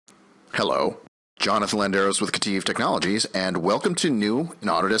Hello, Jonathan Landeros with KETIV Technologies, and welcome to new in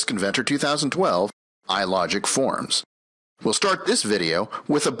Autodesk Inventor 2012 iLogic Forms. We'll start this video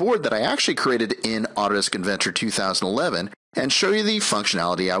with a board that I actually created in Autodesk Inventor 2011 and show you the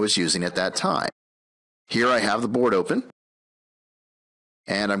functionality I was using at that time. Here I have the board open,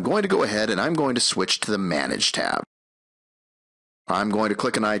 and I'm going to go ahead and I'm going to switch to the Manage tab. I'm going to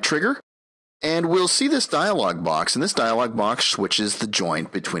click an iTrigger, and we'll see this dialog box, and this dialog box switches the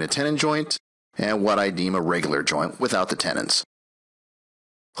joint between a tenon joint and what I deem a regular joint without the tenons.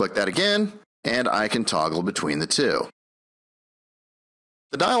 Click that again, and I can toggle between the two.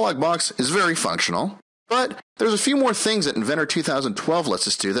 The dialog box is very functional, but there's a few more things that Inventor 2012 lets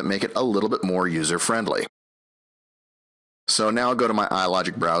us do that make it a little bit more user-friendly. So now I'll go to my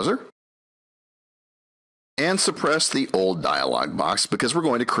iLogic browser and suppress the old dialog box because we're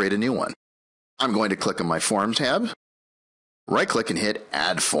going to create a new one. I'm going to click on my Form tab, right-click and hit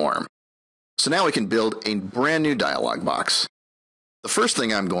Add Form. So now we can build a brand new dialog box. The first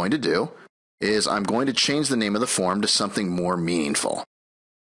thing I'm going to do is I'm going to change the name of the form to something more meaningful.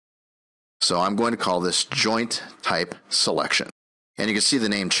 So I'm going to call this Joint Type Selection. And you can see the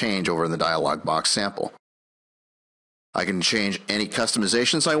name change over in the dialog box sample. I can change any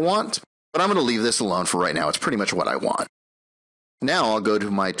customizations I want, but I'm going to leave this alone for right now. It's pretty much what I want. Now I'll go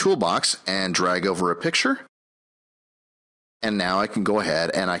to my toolbox and drag over a picture. And now I can go ahead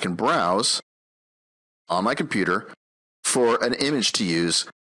and I can browse on my computer for an image to use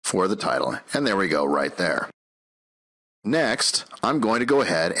for the title. And there we go, right there. Next, I'm going to go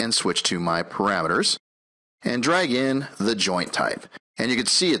ahead and switch to my parameters and drag in the joint type. And you can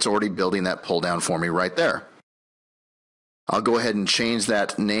see it's already building that pull down for me right there. I'll go ahead and change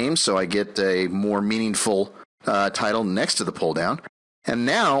that name so I get a more meaningful title next to the pull down. And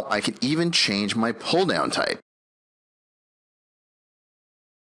now I can even change my pull down type.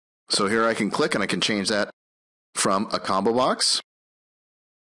 So here I can click and I can change that from a combo box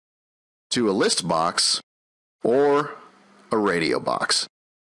to a list box or a radio box.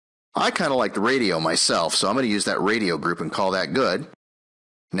 I kind of like the radio myself, so I'm going to use that radio group and call that good.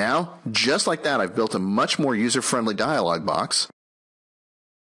 Now, just like that, I've built a much more user-friendly dialog box.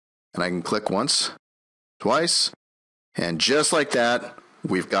 And I can click once, twice, and just like that,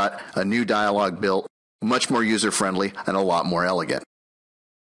 we've got a new dialog built, much more user-friendly and a lot more elegant.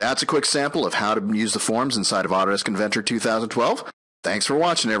 That's a quick sample of how to use the forms inside of Autodesk Inventor 2012. Thanks for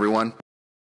watching, everyone.